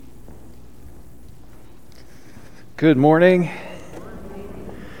Good morning.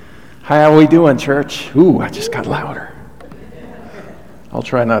 How are we doing, church? Ooh, I just got louder. I'll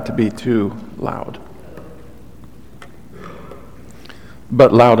try not to be too loud,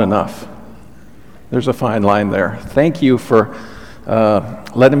 but loud enough. There's a fine line there. Thank you for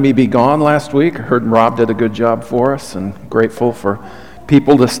letting me be gone last week. I heard Rob did a good job for us, and grateful for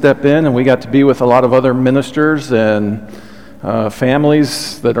people to step in, and we got to be with a lot of other ministers and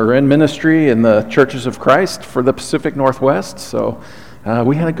families that are in ministry in the Churches of Christ for the Pacific Northwest. So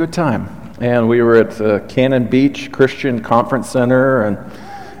we had a good time, and we were at Cannon Beach Christian Conference Center and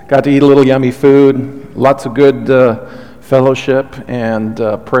got to eat a little yummy food, lots of good fellowship and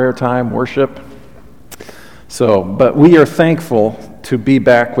prayer time, worship. But we are thankful to be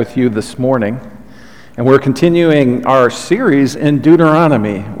back with you this morning, and we're continuing our series in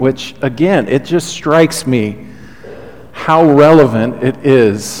Deuteronomy, which again, it just strikes me how relevant it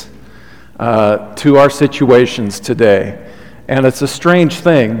is to our situations today. And it's a strange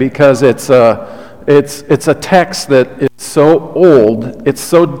thing because it's a text that is so old, it's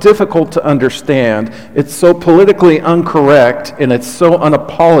so difficult to understand, it's so politically incorrect, and it's so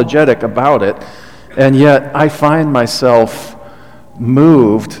unapologetic about it. And yet I find myself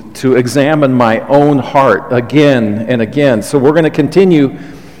moved to examine my own heart again and again. So we're going to continue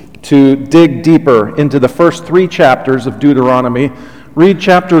to dig deeper into the first 3 chapters of Deuteronomy. Read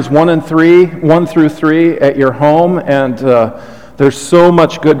chapters 1 through 3 at your home, and there's so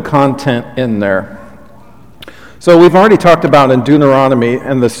much good content in there. So we've already talked about in Deuteronomy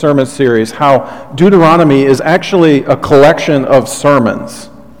and the sermon series how Deuteronomy is actually a collection of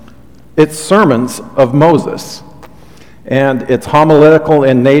sermons. It's sermons of Moses, and it's homiletical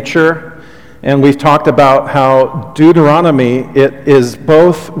in nature. And we've talked about how Deuteronomy, it is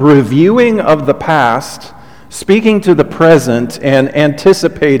both reviewing of the past, speaking to the present, and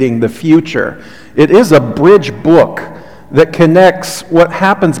anticipating the future. It is a bridge book that connects what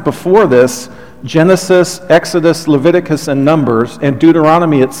happens before this, Genesis, Exodus, Leviticus, and Numbers, and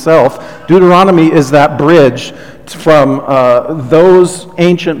Deuteronomy itself. Deuteronomy is that bridge from those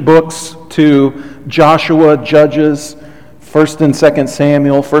ancient books to Joshua, Judges, 1st and 2nd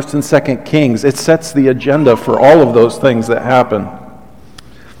Samuel, 1st and 2nd Kings. It sets the agenda for all of those things that happen.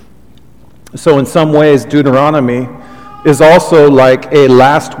 So in some ways, Deuteronomy is also like a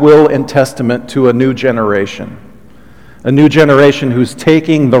last will and testament to a new generation. A new generation who's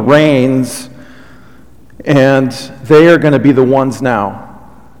taking the reins, and they are going to be the ones now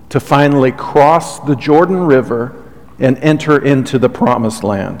to finally cross the Jordan River and enter into the promised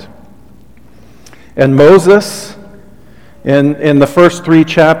land. And Moses, in the first 3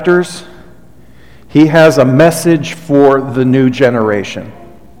 chapters, he has a message for the new generation.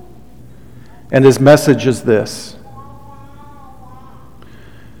 And his message is this: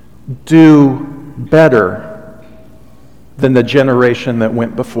 do better than the generation that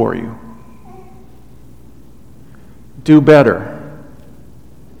went before you. Do better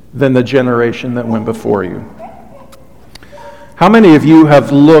than the generation that went before you. How many of you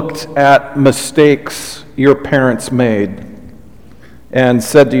have looked at mistakes your parents made and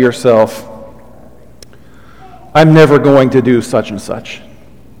said to yourself, I'm never going to do such and such.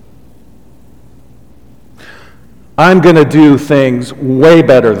 I'm going to do things way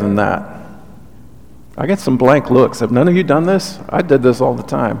better than that. I get some blank looks. Have none of you done this? I did this all the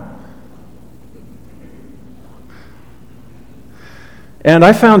time. And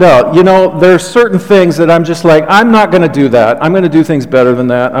I found out, there's certain things that I'm just like, I'm not going to do that. I'm going to do things better than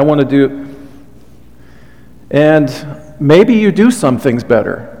that. I want to do... And maybe you do some things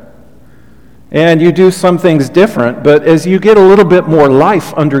better, and you do some things different, but as you get a little bit more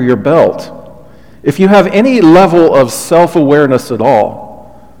life under your belt, if you have any level of self-awareness at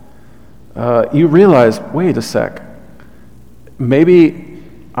all, you realize, wait a sec, maybe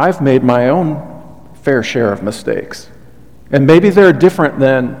I've made my own fair share of mistakes, and maybe they're different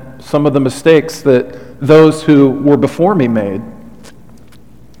than some of the mistakes that those who were before me made.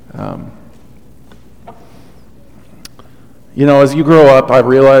 As you grow up, I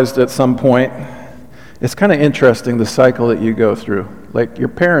realized at some point, it's kind of interesting the cycle that you go through. Like, your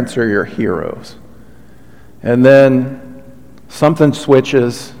parents are your heroes. And then something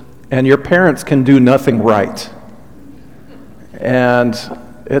switches, and your parents can do nothing right. And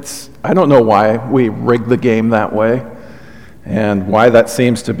I don't know why we rig the game that way, and why that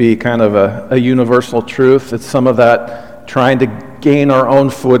seems to be kind of a universal truth. It's some of that trying to gain our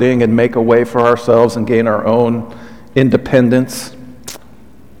own footing and make a way for ourselves and gain our own independence.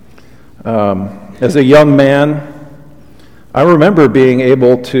 As a young man, I remember being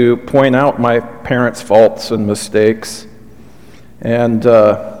able to point out my parents' faults and mistakes, and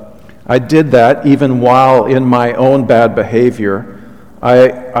I did that even while in my own bad behavior.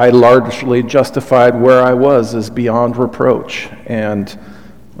 I largely justified where I was as beyond reproach. And,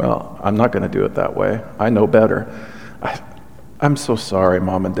 well, I'm not going to do it that way. I know better. I'm so sorry,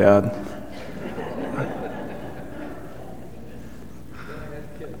 Mom and Dad.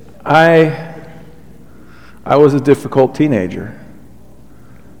 I was a difficult teenager.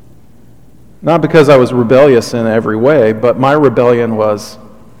 Not because I was rebellious in every way, but my rebellion was,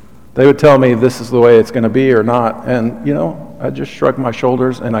 they would tell me this is the way it's going to be or not. And, I just shrugged my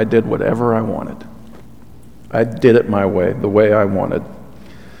shoulders and I did whatever I wanted. I did it my way, the way I wanted.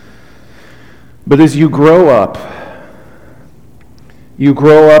 But as you grow up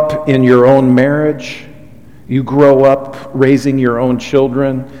in your own marriage, you grow up raising your own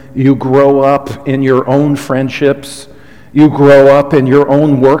children, you grow up in your own friendships, you grow up in your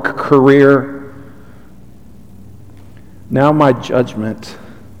own work career. Now my judgment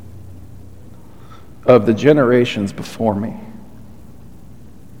of the generations before me,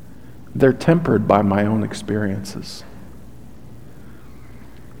 they're tempered by my own experiences.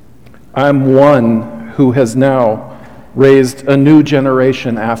 I'm one who has now raised a new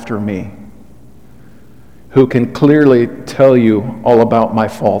generation after me, who can clearly tell you all about my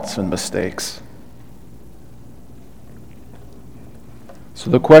faults and mistakes. So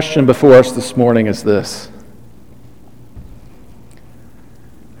the question before us this morning is this: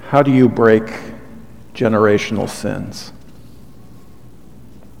 how do you break generational sins?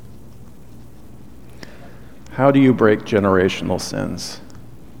 How do you break generational sins?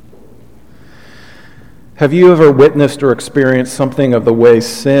 Have you ever witnessed or experienced something of the way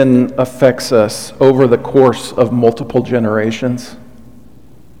sin affects us over the course of multiple generations?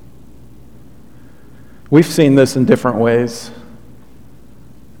 We've seen this in different ways.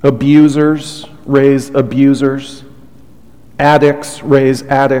 Abusers raise abusers. Addicts raise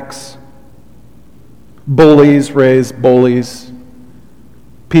addicts. Bullies raise bullies.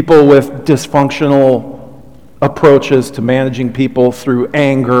 People with dysfunctional approaches to managing people through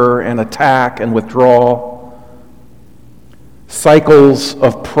anger and attack and withdrawal. Cycles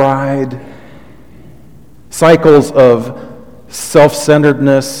of pride. Cycles of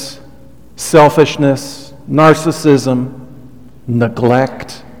self-centeredness, selfishness, narcissism,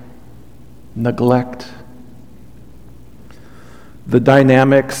 neglect. The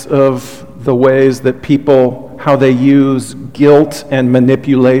dynamics of the ways that people, how they use guilt and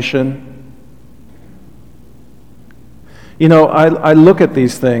manipulation. I look at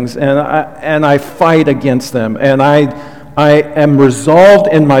these things and I fight against them, and I am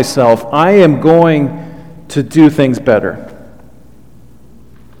resolved in myself, I am going to do things better.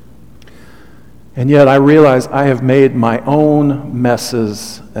 And yet I realize I have made my own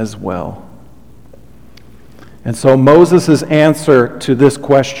messes as well. And so Moses' answer to this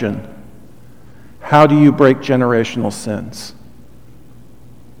question, how do you break generational sins?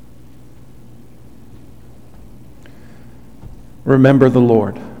 Remember the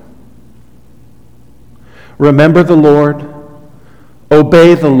Lord. Remember the Lord.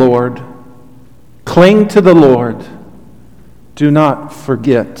 Obey the Lord. Cling to the Lord. Do not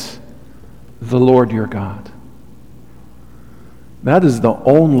forget the Lord your God. That is the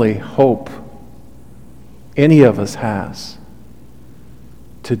only hope any of us has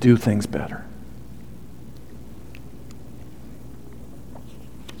to do things better.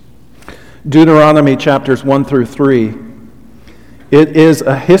 Deuteronomy chapters 1 through 3. It is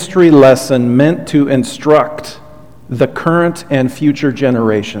a history lesson meant to instruct the current and future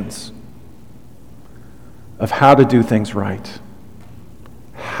generations of how to do things right,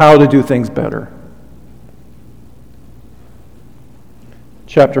 how to do things better.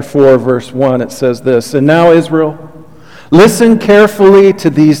 Chapter 4, verse 1, it says this: "And now, Israel, listen carefully to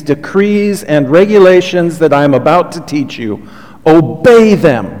these decrees and regulations that I am about to teach you. Obey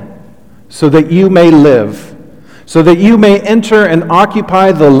them so that you may live, so that you may enter and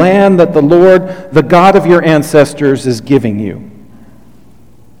occupy the land that the Lord, the God of your ancestors, is giving you.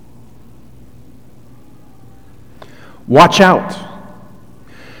 Watch out.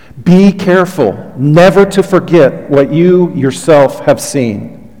 Be careful never to forget what you yourself have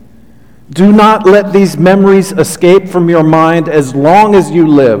seen. Do not let these memories escape from your mind as long as you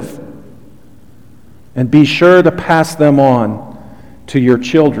live, and be sure to pass them on to your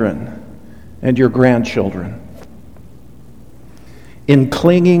children and your grandchildren. In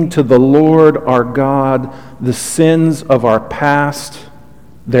clinging to the Lord our God, the sins of our past,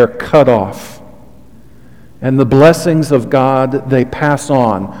 they're cut off. And the blessings of God, they pass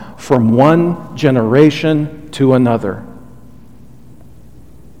on from one generation to another.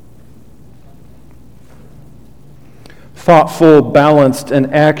 thoughtful, balanced,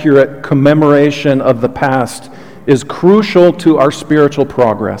 and accurate commemoration of the past is crucial to our spiritual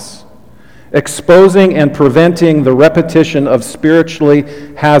progress, exposing and preventing the repetition of spiritually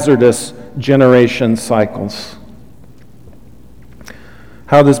hazardous generation cycles.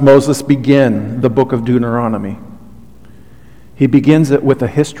 How does Moses begin the book of Deuteronomy? He begins it with a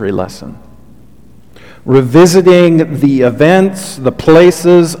history lesson, revisiting the events, the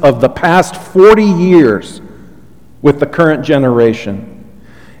places of the past 40 years with the current generation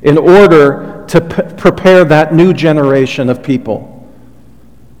in order to prepare that new generation of people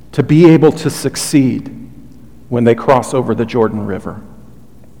to be able to succeed when they cross over the Jordan River.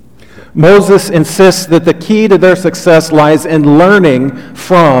 Moses insists that the key to their success lies in learning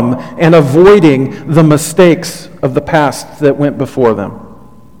from and avoiding the mistakes of the past that went before them.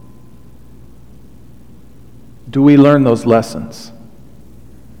 Do we learn those lessons?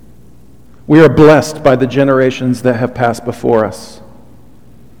 We are blessed by the generations that have passed before us.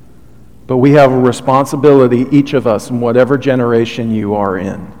 But we have a responsibility, each of us, in whatever generation you are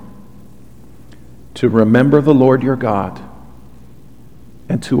in, to remember the Lord your God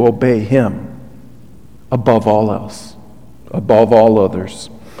and to obey Him above all else, above all others.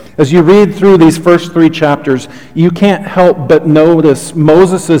 As you read through these first 3 chapters, you can't help but notice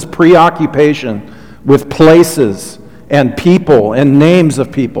Moses' preoccupation with places and people and names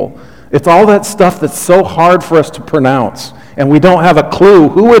of people. It's all that stuff that's so hard for us to pronounce, and we don't have a clue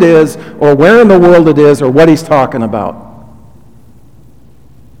who it is or where in the world it is or what he's talking about.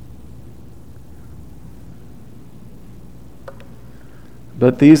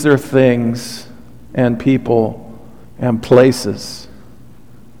 But these are things and people and places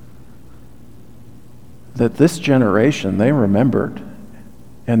that this generation, they remembered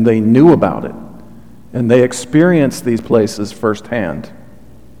and they knew about it and they experienced these places firsthand.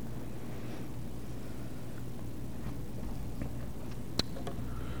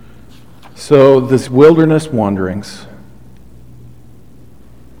 So this wilderness wanderings,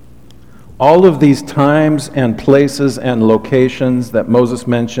 all of these times and places and locations that Moses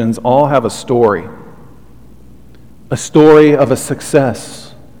mentions all have a story of a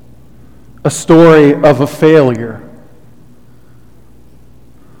success, a story of a failure.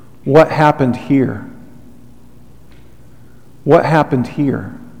 What happened here? What happened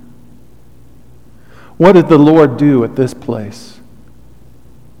here? What did the Lord do at this place?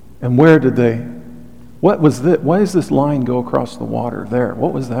 And where did they, what was this? Why does this line go across the water there?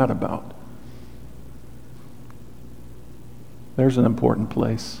 What was that about? There's an important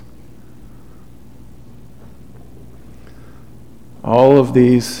place. All of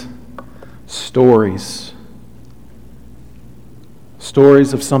these stories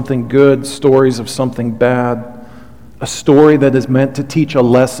of something good, stories of something bad, a story that is meant to teach a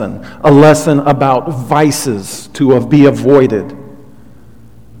lesson about vices to be avoided,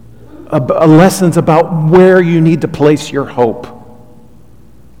 lessons about where you need to place your hope,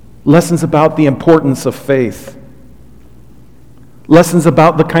 lessons about the importance of faith, lessons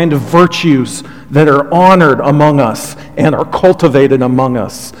about the kind of virtues that are honored among us and are cultivated among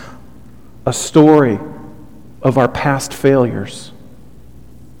us, a story of our past failures,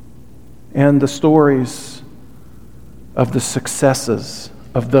 and the stories of the successes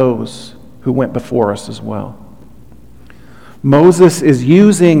of those who went before us as well. Moses is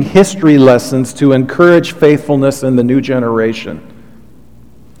using history lessons to encourage faithfulness in the new generation.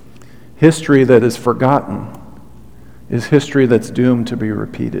 History that is forgotten is history that's doomed to be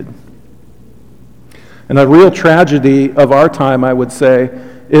repeated. And a real tragedy of our time, I would say,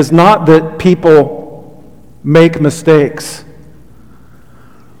 is not that people make mistakes.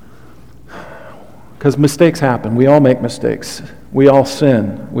 Because mistakes happen. We all make mistakes. We all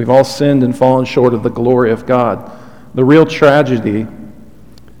sin. We've all sinned and fallen short of the glory of God. The real tragedy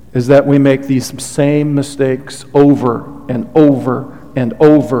is that we make these same mistakes over and over and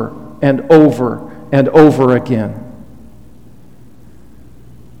over and over and over again.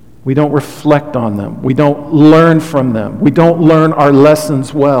 We don't reflect on them. We don't learn from them. We don't learn our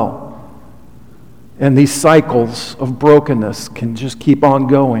lessons well. And these cycles of brokenness can just keep on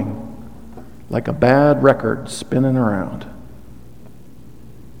going like a bad record spinning around.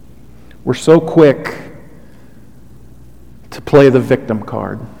 We're so quick to play the victim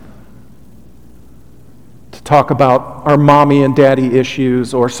card, to talk about our mommy and daddy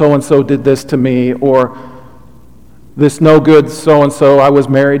issues, or so-and-so did this to me, or this no good so-and-so I was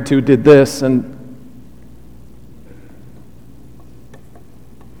married to did this, and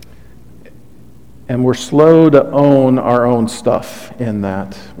we're slow to own our own stuff in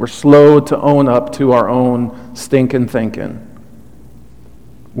that. We're slow to own up to our own stinking thinking.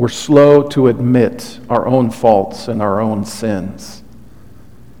 We're slow to admit our own faults and our own sins.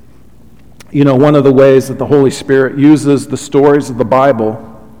 You know, one of the ways that the Holy Spirit uses the stories of the Bible,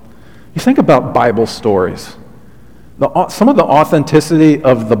 you think about Bible stories. Some of the authenticity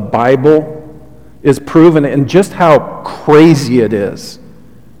of the Bible is proven in just how crazy it is.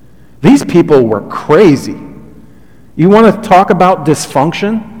 These people were crazy. You want to talk about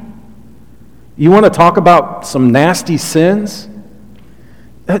dysfunction? You want to talk about some nasty sins?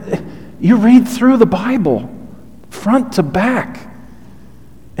 You read through the Bible, front to back,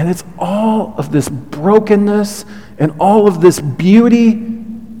 and it's all of this brokenness and all of this beauty.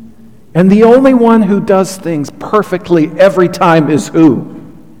 And the only one who does things perfectly every time is who?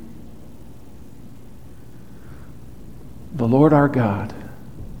 The Lord our God.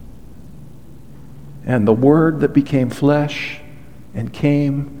 And the Word that became flesh and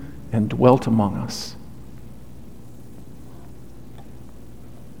came and dwelt among us.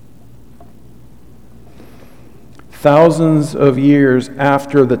 Thousands of years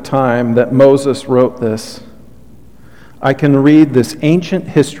after the time that Moses wrote this, I can read this ancient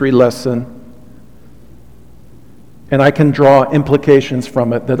history lesson and I can draw implications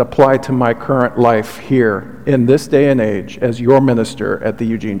from it that apply to my current life here in this day and age as your minister at the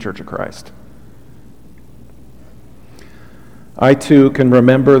Eugene Church of Christ. I too can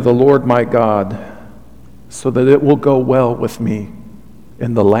remember the Lord my God so that it will go well with me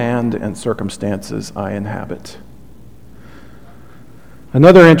in the land and circumstances I inhabit.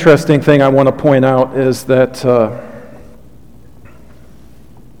 Another interesting thing I want to point out is that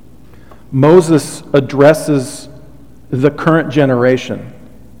Moses addresses the current generation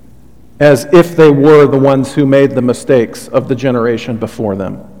as if they were the ones who made the mistakes of the generation before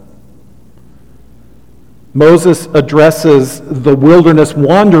them. Moses addresses the wilderness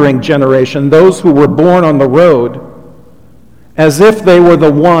wandering generation, those who were born on the road, as if they were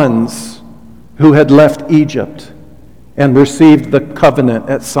the ones who had left Egypt and received the covenant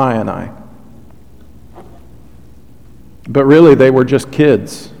at Sinai. But really, they were just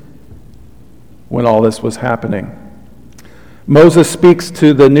kids when all this was happening. Moses speaks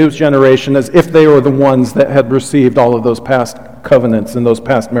to the new generation as if they were the ones that had received all of those past covenants and those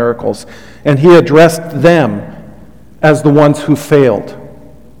past miracles. And he addressed them as the ones who failed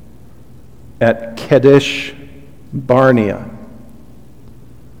at Kadesh Barnea.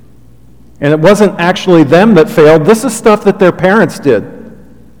 And it wasn't actually them that failed. This is stuff that their parents did.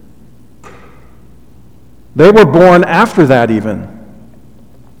 They were born after that even.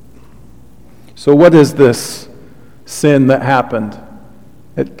 So what is this sin that happened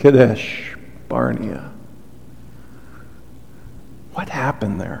at Kadesh Barnea? What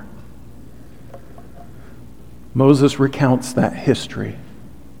happened there? Moses recounts that history.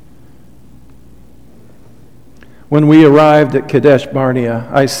 When we arrived at Kadesh Barnea,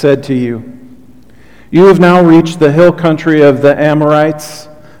 I said to you, "You have now reached the hill country of the Amorites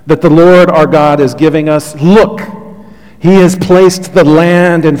that the Lord our God is giving us. Look, he has placed the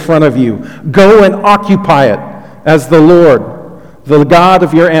land in front of you. Go and occupy it as the Lord, the God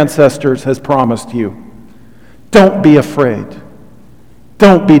of your ancestors, has promised you. Don't be afraid.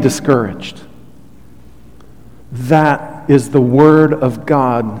 Don't be discouraged." That is the word of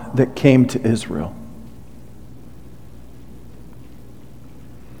God that came to Israel.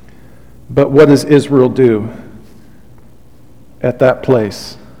 But what does Israel do at that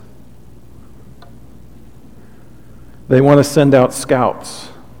place? They want to send out scouts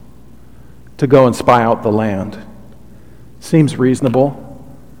to go and spy out the land. Seems reasonable.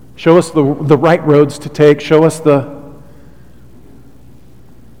 Show us the right roads to take. Show us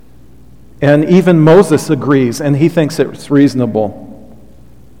And even Moses agrees, and he thinks it's reasonable.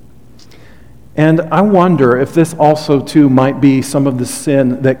 And I wonder if this also, too, might be some of the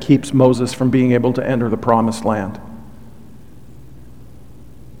sin that keeps Moses from being able to enter the promised land.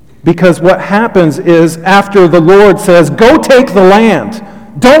 Because what happens is, after the Lord says, "Go take the land.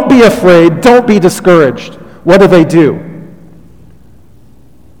 Don't be afraid. Don't be discouraged," what do?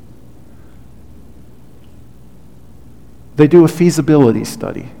 They do a feasibility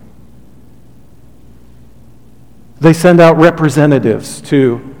study. They send out representatives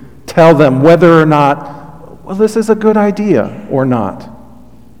to tell them whether or not, well, this is a good idea or not.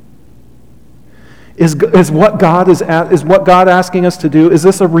 Is what God asking us to do, is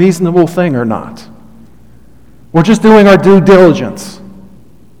this a reasonable thing or not? We're just doing our due diligence.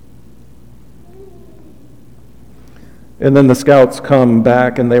 And then the scouts come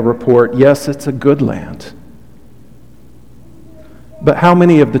back and they report, yes, it's a good land. But how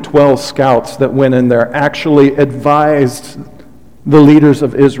many of the 12 scouts that went in there actually advised the leaders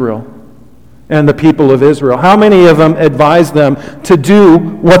of Israel and the people of Israel? How many of them advised them to do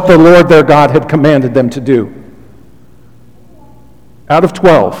what the Lord their God had commanded them to do? Out of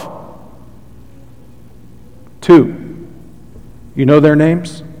 12. 2. You know their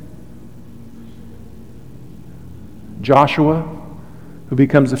names? Joshua, who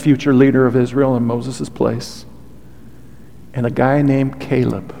becomes the future leader of Israel in Moses' place, and a guy named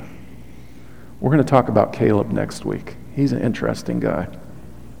Caleb. We're going to talk about Caleb next week. He's an interesting guy.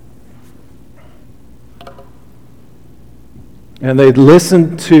 And they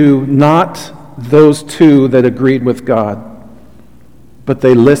listened to not those 2 that agreed with God, but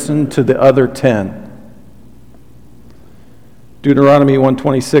they listened to the other 10. Deuteronomy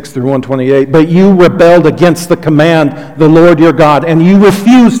 126 through 128. But you rebelled against the command, the Lord your God, and you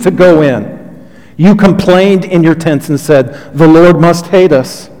refused to go in. You complained in your tents and said, the Lord must hate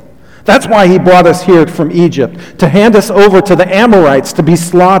us. That's why he brought us here from Egypt, to hand us over to the Amorites to be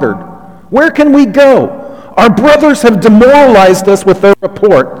slaughtered. Where can we go? Our brothers have demoralized us with their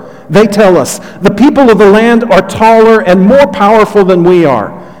report. They tell us, the people of the land are taller and more powerful than we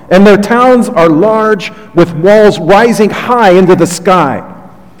are, and their towns are large with walls rising high into the sky.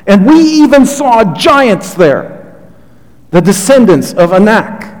 And we even saw giants there, the descendants of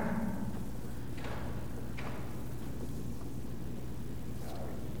Anak.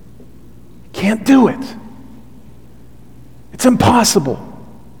 Can't do it. It's impossible.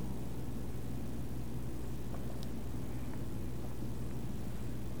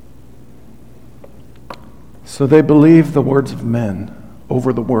 So they believe the words of men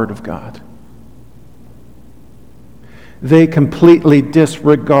over the word of God. They completely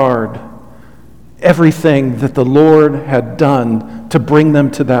disregard everything that the Lord had done to bring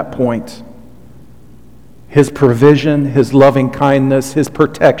them to that point. His provision, his loving kindness, his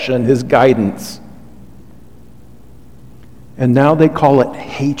protection, his guidance. And now they call it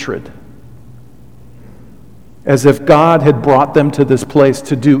hatred. As if God had brought them to this place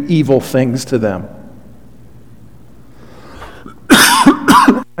to do evil things to them.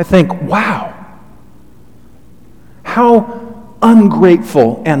 I think, wow, how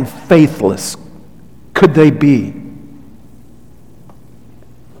ungrateful and faithless could they be?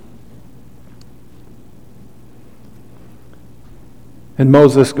 And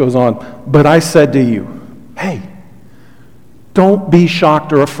Moses goes on, but I said to you, hey, don't be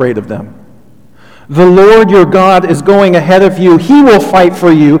shocked or afraid of them. The Lord your God is going ahead of you. He will fight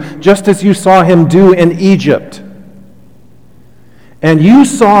for you, just as you saw him do in Egypt. And you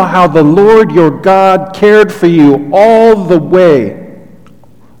saw how the Lord your God cared for you all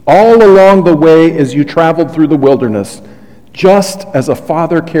along the way as you traveled through the wilderness, just as a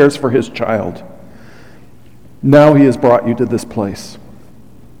father cares for his child. Now he has brought you to this place.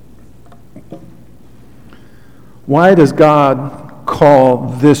 Why does God call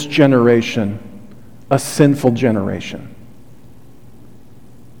this generation a sinful generation?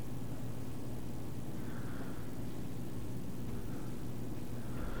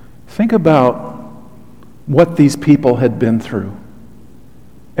 Think about what these people had been through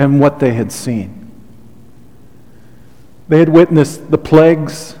and what they had seen. They had witnessed the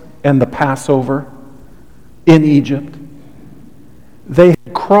plagues and the Passover in Egypt. They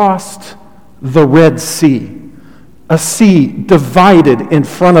had crossed the Red Sea, a sea divided in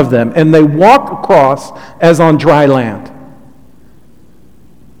front of them, and they walk across as on dry land.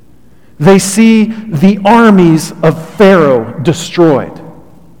 They see the armies of Pharaoh destroyed.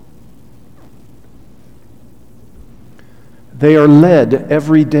 They are led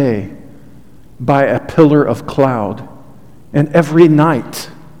every day by a pillar of cloud, and every night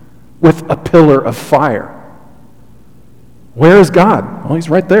with a pillar of fire. Where is God? Well, he's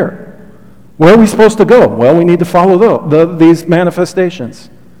right there. Where are we supposed to go? Well, we need to follow these manifestations.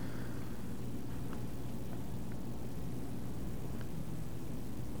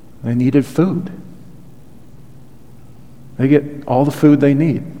 They needed food. They get all the food they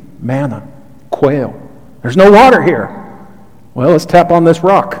need. Manna, quail. There's no water here. Well, let's tap on this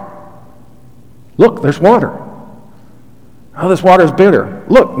rock. Look, there's water. Oh, this water is bitter.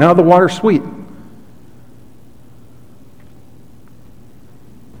 Look, now the water's sweet.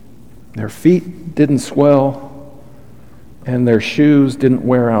 Their feet didn't swell, and their shoes didn't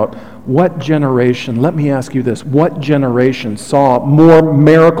wear out. What generation, let me ask you this, what generation saw more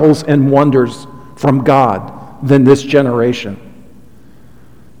miracles and wonders from God than this generation?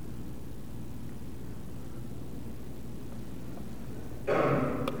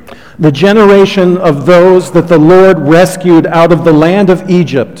 The generation of those that the Lord rescued out of the land of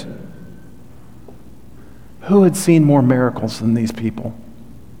Egypt. Who had seen more miracles than these people?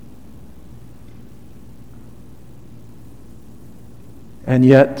 And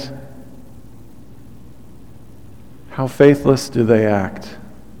yet, How faithless do they act?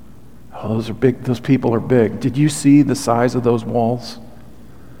 Oh, those are big. Those people are big. Did you see the size of those walls?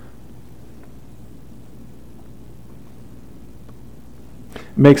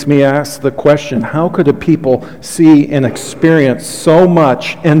 Makes me ask the question, how could a people see and experience so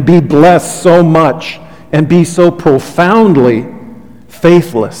much and be blessed so much and be so profoundly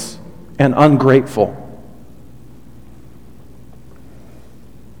faithless and ungrateful?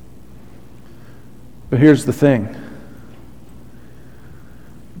 But here's the thing.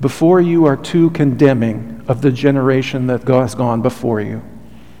 Before you are too condemning of the generation that has gone before you,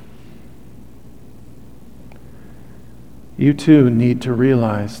 you too need to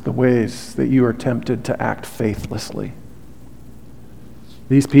realize the ways that you are tempted to act faithlessly.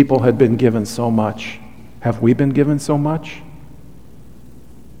 These people had been given so much. Have we been given so much?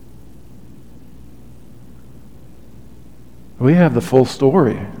 We have the full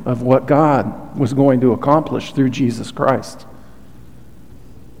story of what God was going to accomplish through Jesus Christ.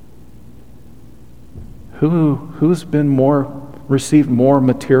 Who's received more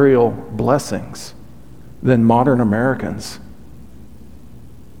material blessings than modern Americans?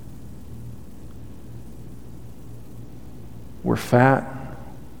 We're fat,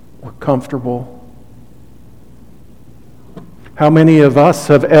 we're comfortable. How many of us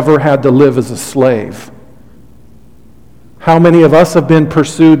have ever had to live as a slave? How many of us have been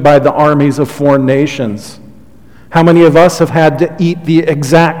pursued by the armies of foreign nations? How many of us have had to eat the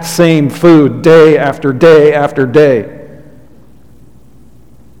exact same food day after day after day?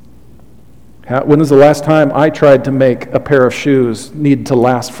 When was the last time I tried to make a pair of shoes need to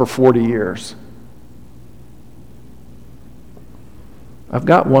last for 40 years? I've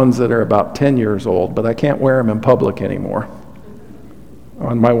got ones that are about 10 years old, but I can't wear them in public anymore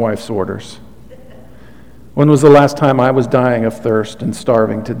on my wife's orders. When was the last time I was dying of thirst and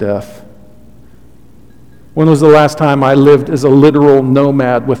starving to death? When was the last time I lived as a literal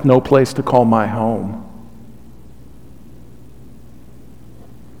nomad with no place to call my home?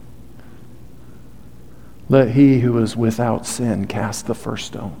 Let he who is without sin cast the first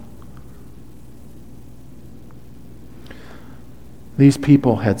stone. These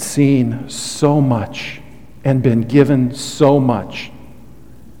people had seen so much and been given so much,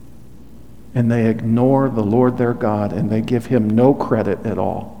 and they ignore the Lord their God, and they give him no credit at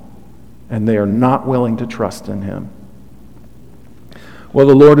all, and they are not willing to trust in him. Well,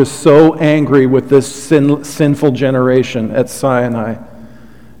 the Lord is so angry with this sinful generation at Sinai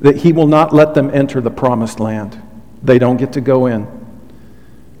that he will not let them enter the promised land. They don't get to go in.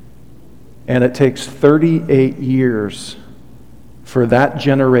 And it takes 38 years for that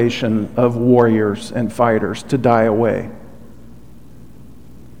generation of warriors and fighters to die away.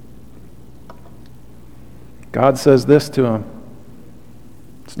 God says this to him: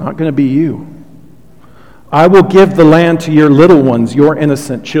 it's not going to be you. I will give the land to your little ones, your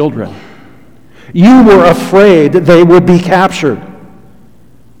innocent children. You were afraid they would be captured,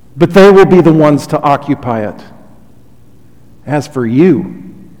 but they will be the ones to occupy it. As for you,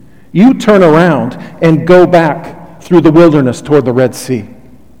 you turn around and go back through the wilderness toward the Red Sea.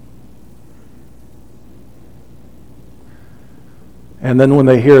 And then when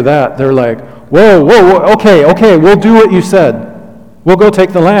they hear that, they're like, whoa, okay, we'll do what you said. We'll go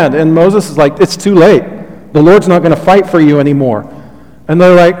take the land. And Moses is like, it's too late. The Lord's not going to fight for you anymore. And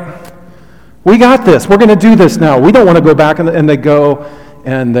they're like, we got this. We're going to do this now. We don't want to go back. And they go,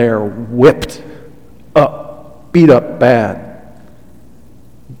 and they're whipped up, beat up bad.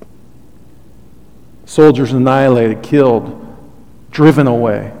 Soldiers annihilated, killed, driven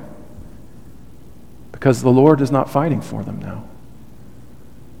away. Because the Lord is not fighting for them now.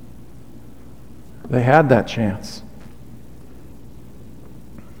 They had that chance.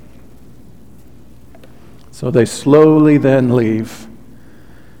 So they slowly then leave,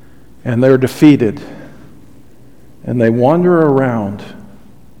 and they're defeated, and they wander around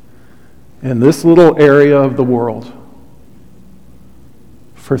in this little area of the world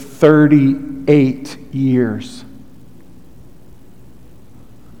for 38 years.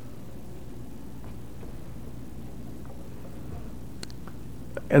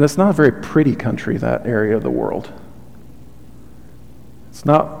 And it's not a very pretty country, that area of the world. It's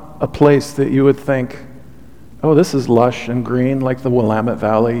not a place that you would think, oh, this is lush and green like the Willamette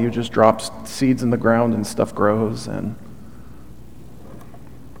Valley. You just drop seeds in the ground and stuff grows. And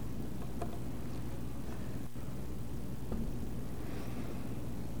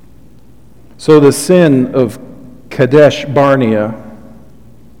so the sin of Kadesh Barnea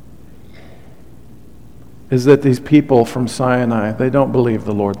is that these people from Sinai, they don't believe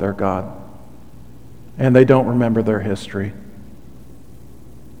the Lord their God, and they don't remember their history.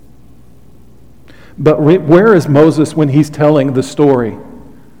 But where is Moses when he's telling the story?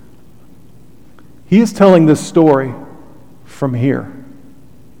 He is telling this story from here.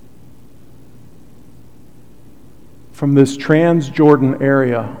 From this Trans-Jordan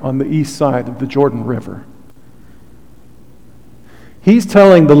area on the east side of the Jordan River. He's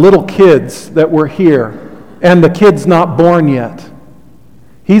telling the little kids that were here and the kids not born yet.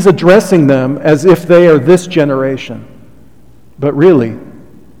 He's addressing them as if they are this generation. But really,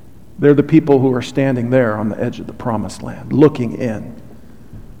 they're the people who are standing there on the edge of the promised land, looking in.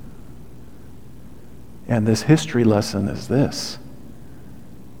 And this history lesson is this: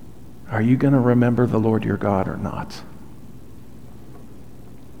 are you going to remember the Lord your God or not?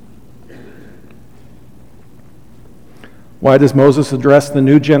 Why does Moses address the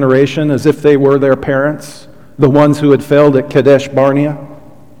new generation as if they were their parents, the ones who had failed at Kadesh Barnea?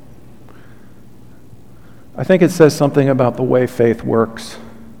 I think it says something about the way faith works.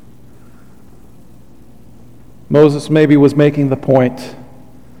 Moses maybe was making the point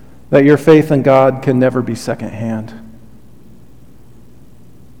that your faith in God can never be secondhand.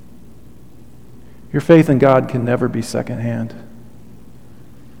 Your faith in God can never be secondhand.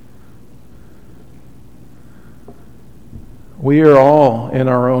 We are all, in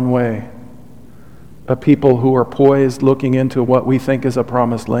our own way, a people who are poised looking into what we think is a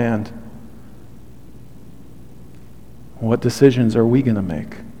promised land. What decisions are we going to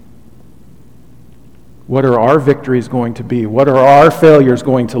make? What are our victories going to be? What are our failures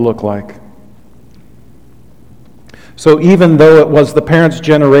going to look like? So even though it was the parents'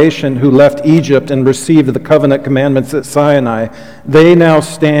 generation who left Egypt and received the covenant commandments at Sinai, they now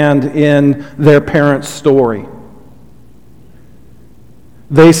stand in their parents' story.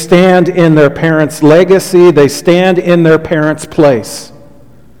 They stand in their parents' legacy. They stand in their parents' place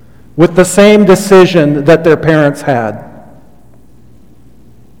with the same decision that their parents had.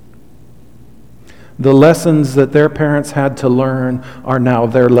 The lessons that their parents had to learn are now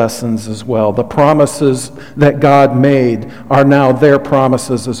their lessons as well. The promises that God made are now their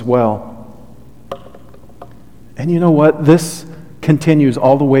promises as well. And you know what? This continues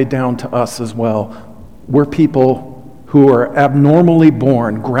all the way down to us as well. We're people who are abnormally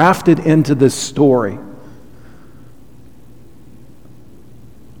born, grafted into this story.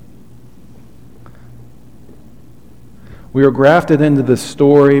 We are grafted into this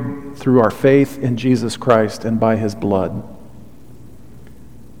story through our faith in Jesus Christ and by his blood.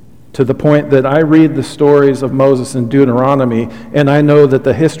 To the point that I read the stories of Moses in Deuteronomy, and I know that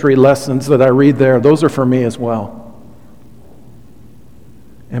the history lessons that I read there, those are for me as well.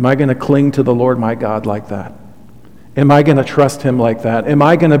 Am I going to cling to the Lord my God like that? Am I going to trust him like that? Am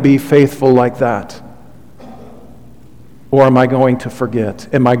I going to be faithful like that? Or am I going to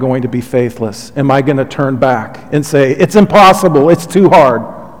forget? Am I going to be faithless? Am I going to turn back and say, it's impossible, it's too hard?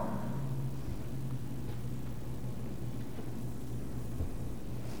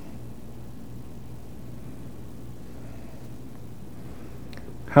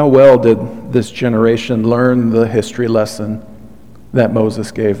 How well did this generation learn the history lesson that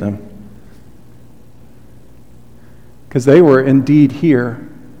Moses gave them? Because they were indeed here,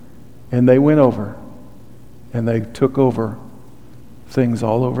 and they went over, and they took over things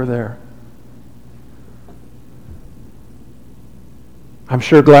all over there. I'm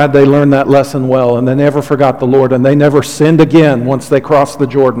sure glad they learned that lesson well, and they never forgot the Lord, and they never sinned again once they crossed the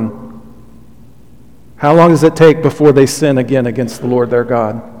Jordan. How long does it take before they sin again against the Lord their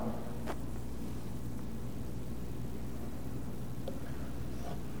God?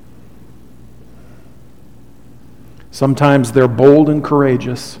 Sometimes they're bold and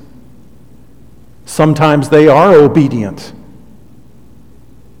courageous. Sometimes they are obedient.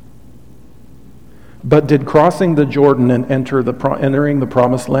 But did crossing the Jordan and entering the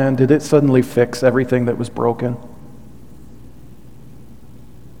promised land, did it suddenly fix everything that was broken?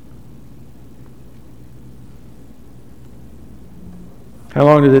 How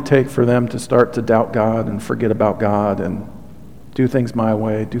long did it take for them to start to doubt God and forget about God and do things my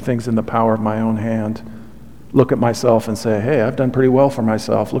way, do things in the power of my own hand? Look at myself and say, hey, I've done pretty well for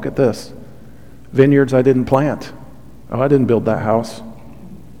myself. Look at this. Vineyards I didn't plant. Oh, I didn't build that house.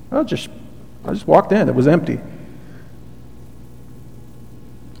 I just walked in. It was empty.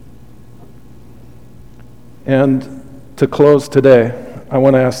 And to close today, I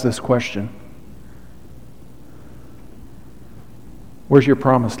want to ask this question. Where's your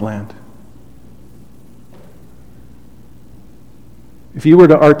promised land? If you were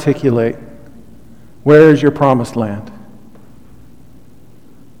to articulate, where is your promised land?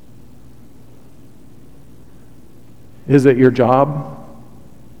 Is it your job?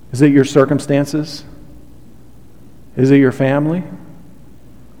 Is it your circumstances? Is it your family?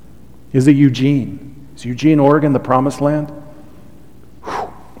 Is it Eugene? Is Eugene, Oregon, the promised land?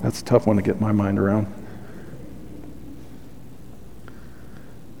 Whew, that's a tough one to get my mind around.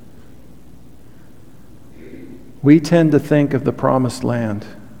 We tend to think of the promised land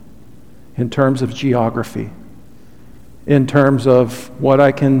in terms of geography, in terms of what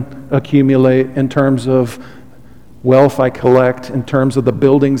I can accumulate, in terms of wealth I collect, in terms of the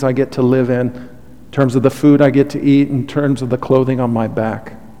buildings I get to live in terms of the food I get to eat, in terms of the clothing on my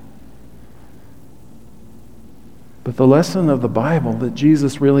back. But the lesson of the Bible that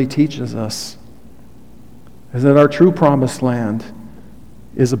Jesus really teaches us is that our true promised land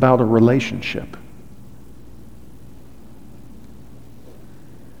is about a relationship.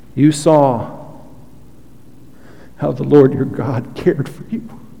 You saw how the Lord your God cared for you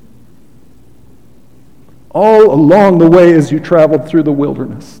all along the way as you traveled through the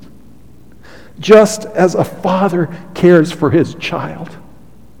wilderness, just as a father cares for his child.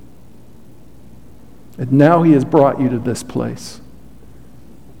 And now he has brought you to this place.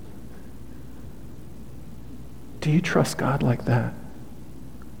 Do you trust God like that?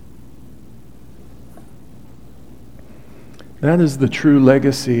 That is the true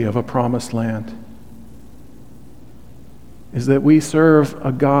legacy of a promised land, is that we serve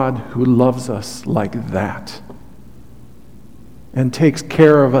a God who loves us like that and takes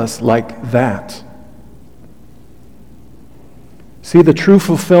care of us like that. See, the true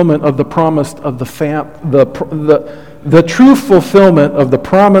fulfillment of the promise of the true fulfillment of the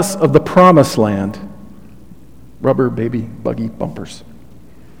promise of the promised land. Rubber baby buggy bumpers.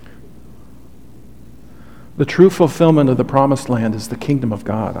 The true fulfillment of the promised land is the kingdom of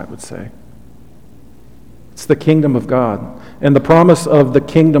God, I would say. It's the kingdom of God. And the promise of the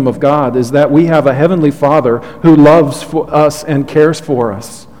kingdom of God is that we have a heavenly Father who loves us and cares for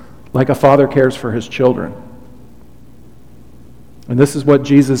us like a father cares for his children. And this is what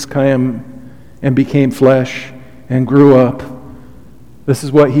Jesus came and became flesh and grew up. This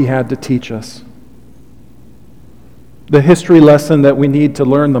is what he had to teach us. The history lesson that we need to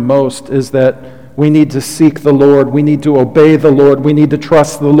learn the most is that we need to seek the Lord. We need to obey the Lord. We need to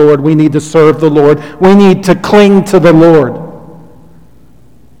trust the Lord. We need to serve the Lord. We need to cling to the Lord.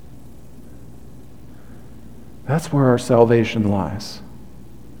 That's where our salvation lies.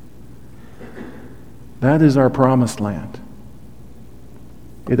 That is our promised land.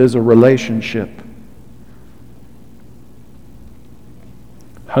 It is a relationship.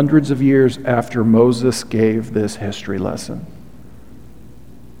 Hundreds of years after Moses gave this history lesson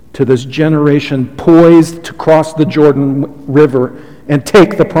to this generation poised to cross the Jordan River and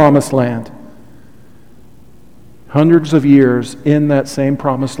take the promised land. Hundreds of years in that same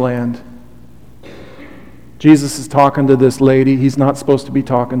promised land, Jesus is talking to this lady. He's not supposed to be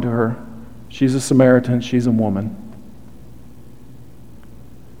talking to her. She's a Samaritan. She's a woman.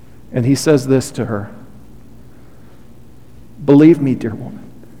 And he says this to her. Believe me, dear woman.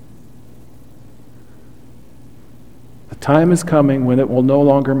 The time is coming when it will no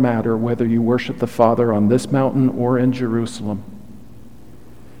longer matter whether you worship the Father on this mountain or in Jerusalem.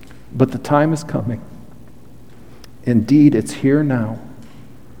 But the time is coming. Indeed, it's here now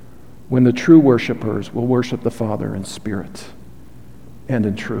when the true worshipers will worship the Father in spirit and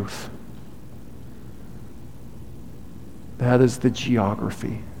in truth. That is the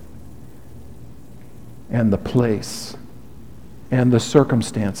geography and the place and the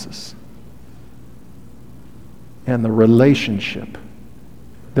circumstances and the relationship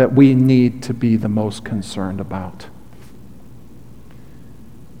that we need to be the most concerned about.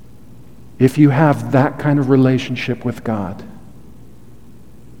 If you have that kind of relationship with God,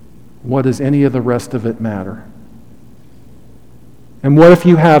 what does any of the rest of it matter? And what if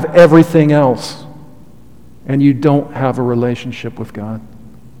you have everything else and you don't have a relationship with God?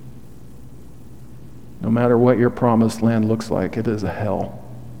 No matter what your promised land looks like, it is a hell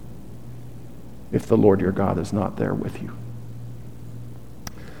if the Lord your God is not there with you.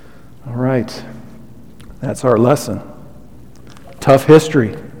 All right, that's our lesson. Tough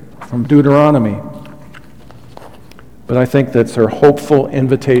history from Deuteronomy. But I think that's a hopeful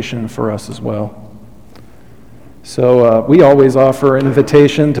invitation for us as well. So we always offer an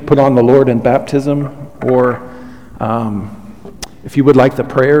invitation to put on the Lord in baptism, or if you would like the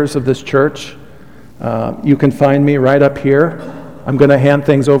prayers of this church, you can find me right up here. I'm going to hand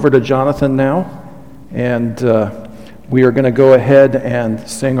things over to Jonathan now, and we are going to go ahead and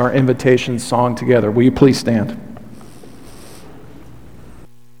sing our invitation song together. Will you please stand?